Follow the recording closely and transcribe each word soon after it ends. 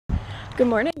Good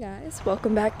morning, guys.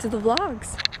 Welcome back to the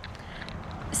vlogs.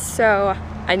 So,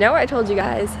 I know I told you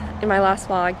guys in my last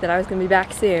vlog that I was gonna be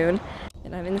back soon,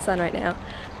 and I'm in the sun right now.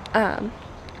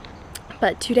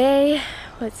 But today,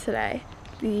 what's today?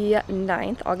 The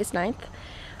 9th, August 9th,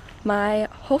 my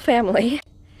whole family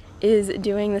is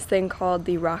doing this thing called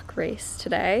the Roc Race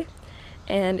today.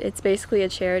 And it's basically a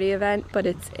charity event, but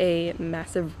it's a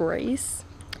massive race.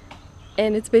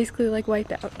 And it's basically like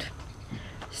Wipeout.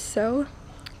 So,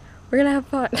 we're gonna have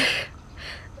fun.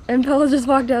 And Bella just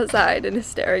walked outside and is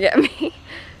staring at me.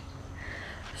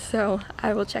 So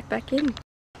I will check back in.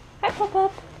 Hi,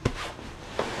 Pop-Up.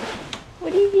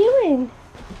 What are you doing?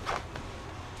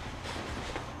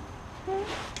 Huh?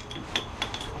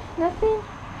 Nothing?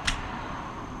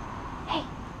 Hey.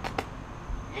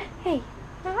 Hey.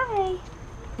 Hi.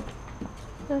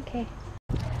 Okay.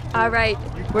 Alright,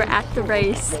 we're at the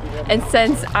race. And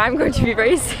since I'm going to be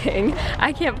racing,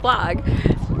 I can't vlog.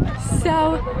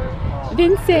 So,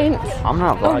 Vincent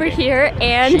over here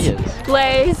and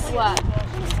Blaze.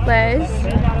 Blaze.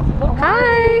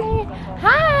 Hi.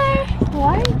 Hi.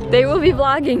 What? They will be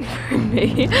vlogging for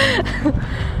me.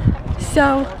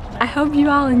 So, I hope you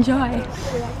all enjoy.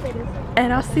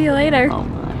 And I'll see you later. Oh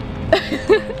my.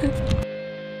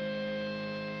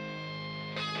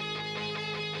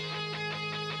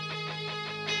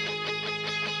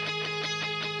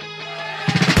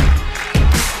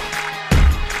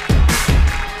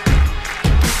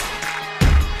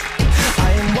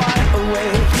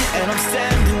 And I'm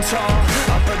standing tall,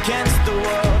 up against the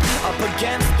world, up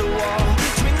against the wall.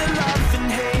 Between the love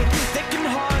and hate, they can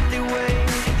hardly wait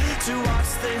to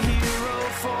watch the hero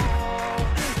fall.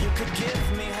 You could give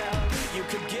me hell, you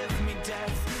could give me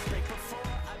death. Break before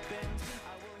I bend,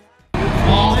 I will.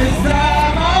 All this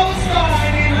time I was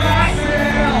fighting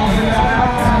myself.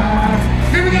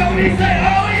 Here we go, we say,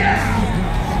 oh yeah!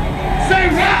 Say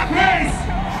Roc Race!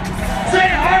 Say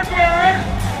Heartburn!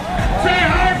 Say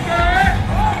Heartburn!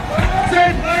 Say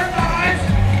blur lines!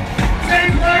 Say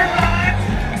blur lines!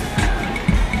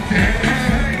 Hey,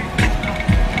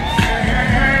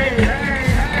 hey, hey, hey,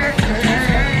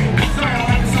 hey. Sorry, I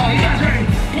like the song. You guys ready?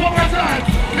 One more time.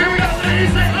 Here we go,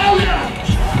 ladies. Say, oh yeah!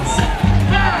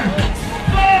 5,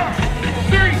 4,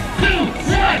 3, 2,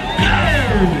 1, go!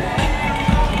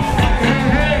 Hey,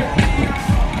 hey.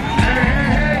 Hey, hey,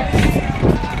 hey.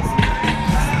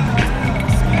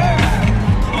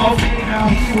 Okay, now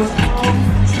he was home.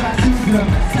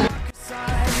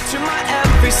 To my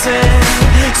every sin,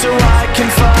 so I can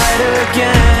fight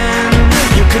again.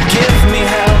 You could give me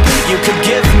hell, you could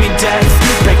give me death.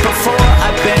 Break before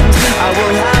I bend, I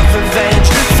will have revenge.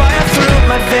 Fire through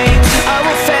my veins, I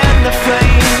will fan the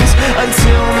flames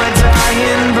until my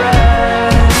dying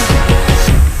breath.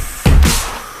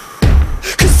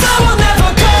 'Cause I will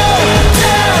never go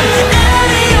down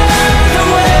any other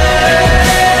way.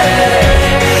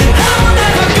 I will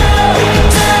never go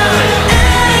down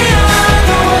any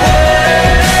other way.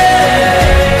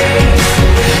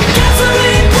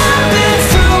 Gasoline pumping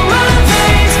through my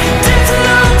veins, dancing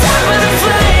on top of the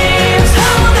flames. I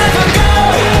will never go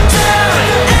down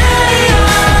any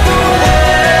other way.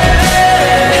 Any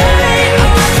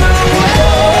other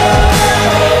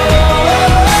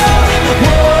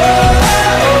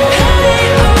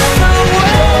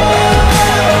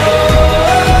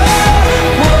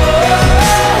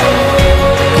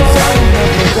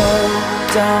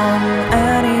down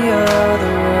any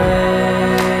other way.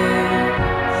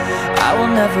 I will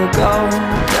never go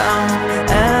down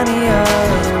any other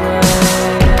way.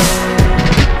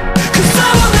 'Cause I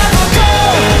will never go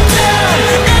down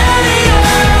any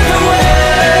other way.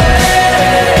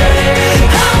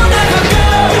 I will never go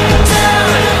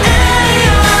down any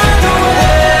other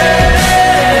way.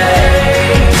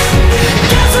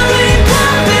 Gasoline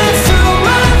pumping through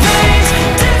my veins,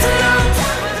 dancing on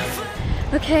top of the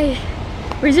flames. Okay,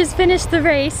 we just finished the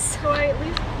race.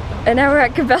 And now we're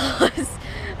at Cabela's.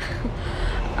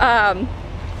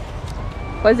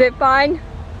 Was it fun?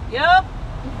 Yep.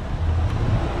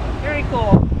 Very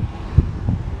cool.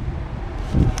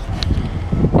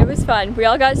 It was fun. We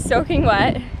all got soaking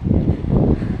wet,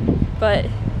 but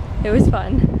it was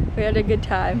fun. We had a good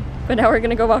time. But now we're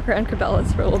gonna go walk around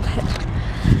Cabela's for a little bit.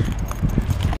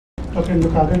 Okay,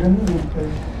 look at it and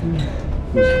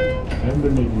I've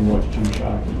been making you watch Jim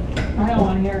Shockey. I don't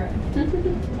want to hear it.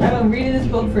 I've been reading this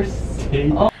book for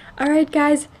Alright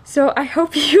guys, so I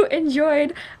hope you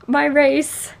enjoyed my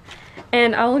race,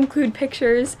 and I'll include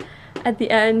pictures at the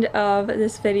end of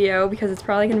this video because it's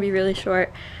probably going to be really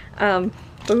short. But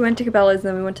we went to Cabela's and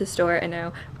then we went to the store, and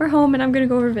now we're home and I'm going to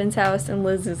go over to Vince's house and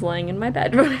Liz is laying in my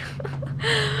bed.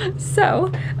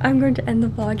 So I'm going to end the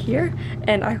vlog here,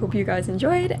 and I hope you guys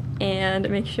enjoyed, and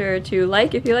make sure to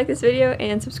like if you like this video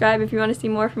and subscribe if you want to see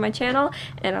more from my channel,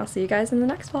 and I'll see you guys in the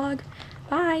next vlog.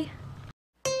 Bye!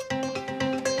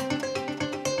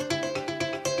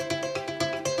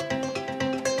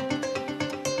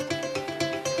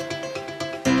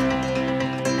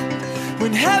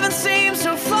 When heaven seems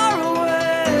so far away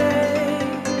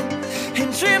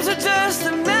and dreams are just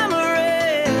a memory,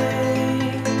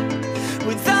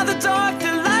 without the dark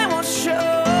the light won't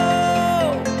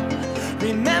show.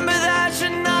 Remember that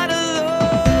you're not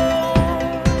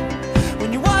alone.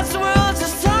 When you watch the world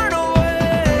just turn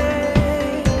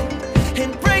away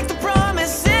and break the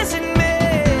promises it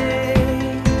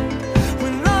made,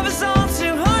 when love is all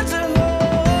too hard to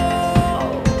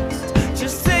hold,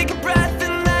 just take a breath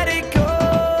and let it go.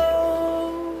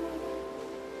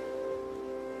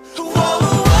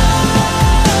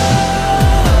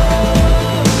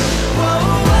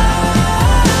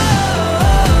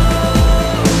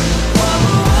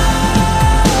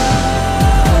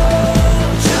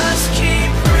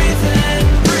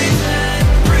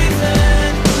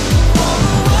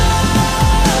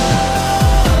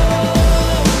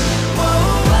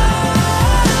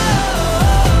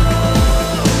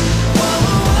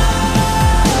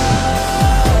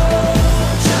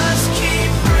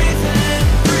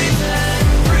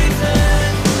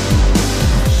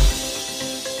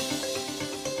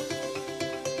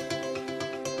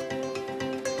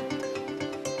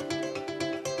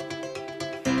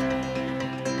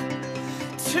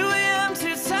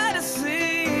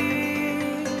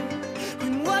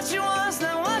 What you want's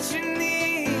not what you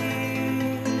need,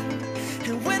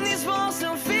 and when these walls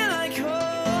don't feel like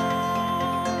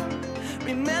home,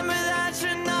 remember